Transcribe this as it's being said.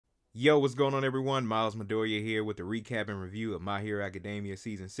Yo, what's going on everyone? Miles Midoriya here with a recap and review of My Hero Academia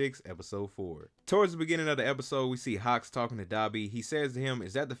Season 6, Episode 4. Towards the beginning of the episode, we see Hawks talking to Dabi. He says to him,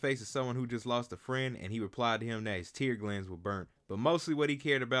 "Is that the face of someone who just lost a friend?" And he replied to him that his tear glands were burnt. But mostly what he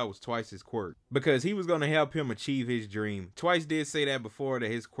cared about was Twice's quirk, because he was going to help him achieve his dream. Twice did say that before, that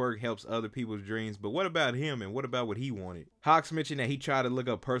his quirk helps other people's dreams, but what about him and what about what he wanted? Hawks mentioned that he tried to look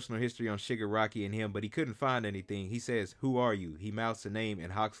up personal history on Shigaraki and him, but he couldn't find anything. He says, "Who are you?" He mouths a name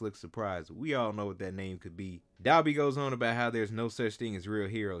and Hawks looks surprised. We all know what that name could be. Dabi goes on about how there's no such thing as real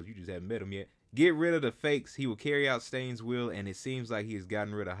heroes, you just haven't met them yet. Get rid of the fakes. He will carry out Stain's will, and it seems like he has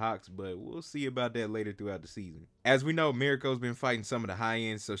gotten rid of Hawks, but we'll see about that later throughout the season. As we know, Miriko's been fighting some of the high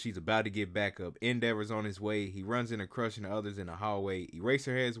ends, so she's about to get back up. Endeavor's on his way. He runs into Crush and others in the hallway.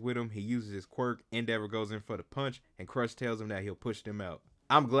 Eraserhead's with him. He uses his quirk. Endeavor goes in for the punch, and Crush tells him that he'll push them out.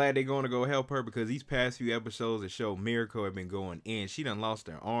 I'm glad they're going to go help her, because these past few episodes that show Miriko have been going in. She done lost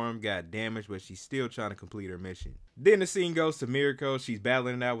her arm, got damaged, but she's still trying to complete her mission. Then the scene goes to Miriko. She's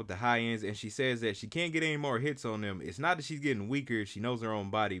battling it out with the high ends, and she says that she can't get any more hits on them. It's not that she's getting weaker, she knows her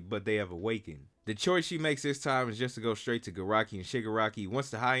own body, but they have awakened. The choice she makes this time is just to go straight to Garaki and Shigaraki.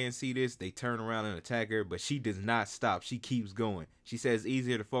 Once the high ends see this, they turn around and attack her, but she does not stop. She keeps going. She says it's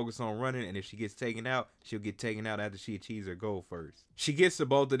easier to focus on running, and if she gets taken out, she'll get taken out after she achieves her goal first. She gets to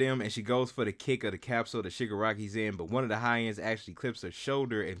both of them, and she goes for the kick of the capsule that Shigaraki's in, but one of the high ends actually clips her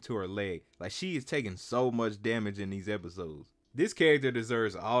shoulder into her leg. Like, she is taking so much damage in these episodes. This character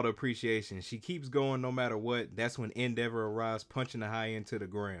deserves all the appreciation. She keeps going no matter what. That's when Endeavor arrives, punching the high end to the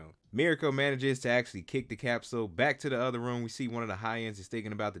ground. Miriko manages to actually kick the capsule. Back to the other room, we see one of the high ends is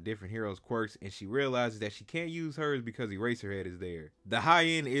thinking about the different heroes' quirks, and she realizes that she can't use hers because Eraserhead is there. The high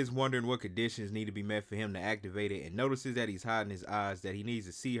end is wondering what conditions need to be met for him to activate it, and notices that he's hiding his eyes, that he needs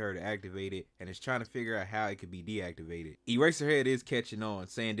to see her to activate it, and is trying to figure out how it could be deactivated. Eraserhead is catching on,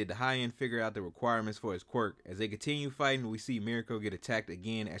 saying, did the high end figure out the requirements for his quirk? As they continue fighting, we see Miriko get attacked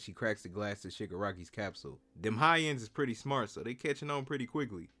again as she cracks the glass to Shigaraki's capsule. Them high ends is pretty smart, so they catching on pretty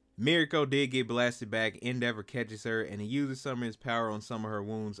quickly. Miriko did get blasted back. Endeavor catches her, and he uses some of his power on some of her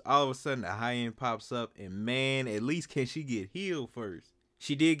wounds. All of a sudden, the high end pops up, and man, at least can she get healed first.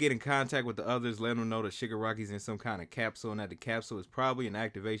 She did get in contact with the others, letting them know that Shigaraki's in some kind of capsule, and that the capsule is probably an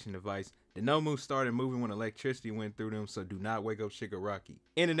activation device. The Nomu started moving when electricity went through them, so do not wake up Shigaraki.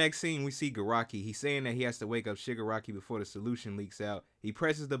 In the next scene, we see Garaki. He's saying that he has to wake up Shigaraki before the solution leaks out. He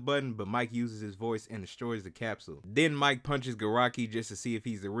presses the button, but Mike uses his voice and destroys the capsule. Then Mike punches Garaki just to see if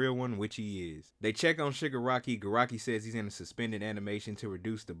he's the real one, which he is. They check on Shigaraki. Garaki says he's in a suspended animation to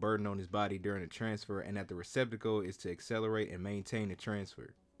reduce the burden on his body during the transfer, and that the receptacle is to accelerate and maintain the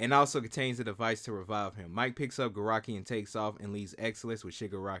transfer, and also contains a device to revive him. Mike picks up Garaki and takes off and leaves Exilus with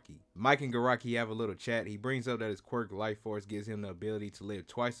Shigaraki. Mike and Garaki have a little chat. He brings up that his quirk Life Force gives him the ability to live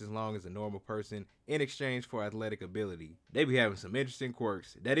twice as long as a normal person in exchange for athletic ability. They be having some interesting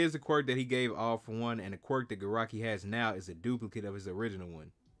quirks. That is the quirk that he gave All For One, and the quirk that Garaki has now is a duplicate of his original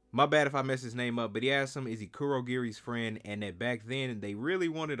one. My bad if I mess his name up, but he asks him, is he Kurogiri's friend, and that back then they really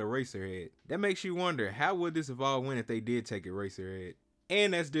wanted Eraserhead. That makes you wonder, how would this have all went if they did take Eraserhead?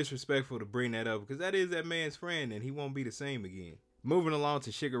 And that's disrespectful to bring that up, because that is that man's friend and he won't be the same again. Moving along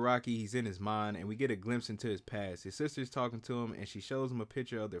to Shigaraki, he's in his mind, and we get a glimpse into his past. His sister's talking to him, and she shows him a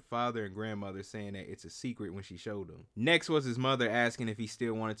picture of their father and grandmother, saying that it's a secret when she showed him. Next was his mother asking if he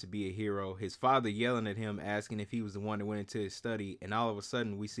still wanted to be a hero, his father yelling at him, asking if he was the one that went into his study, and all of a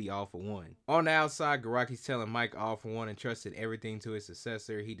sudden we see All For One. On the outside, Garaki's telling Mike All For One entrusted everything to his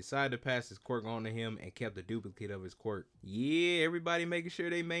successor. He decided to pass his quirk on to him and kept a duplicate of his quirk. Yeah, everybody making sure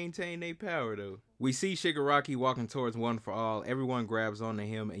they maintain their power though. We see Shigaraki walking towards One For All. Everyone grabs onto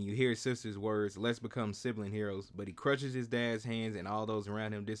him, and you hear his sister's words, "Let's become sibling heroes," but he crushes his dad's hands and all those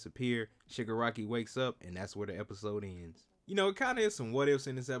around him disappear. Shigaraki wakes up, and that's where the episode ends. You know, it kind of is some what ifs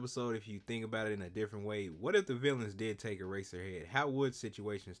in this episode if you think about it in a different way. What if the villains did take Eraserhead? How would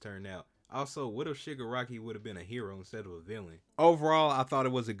situations turn out? Also, what if Shigaraki would have been a hero instead of a villain? Overall, I thought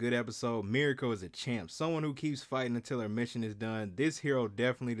it was a good episode. Miriko is a champ, someone who keeps fighting until her mission is done. This hero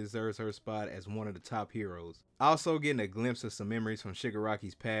definitely deserves her spot as one of the top heroes. Also getting a glimpse of some memories from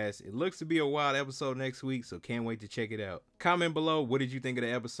Shigaraki's past. It looks to be a wild episode next week, so can't wait to check it out. Comment below, what did you think of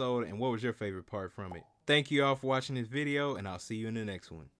the episode and what was your favorite part from it? Thank you all for watching this video, and I'll see you in the next one.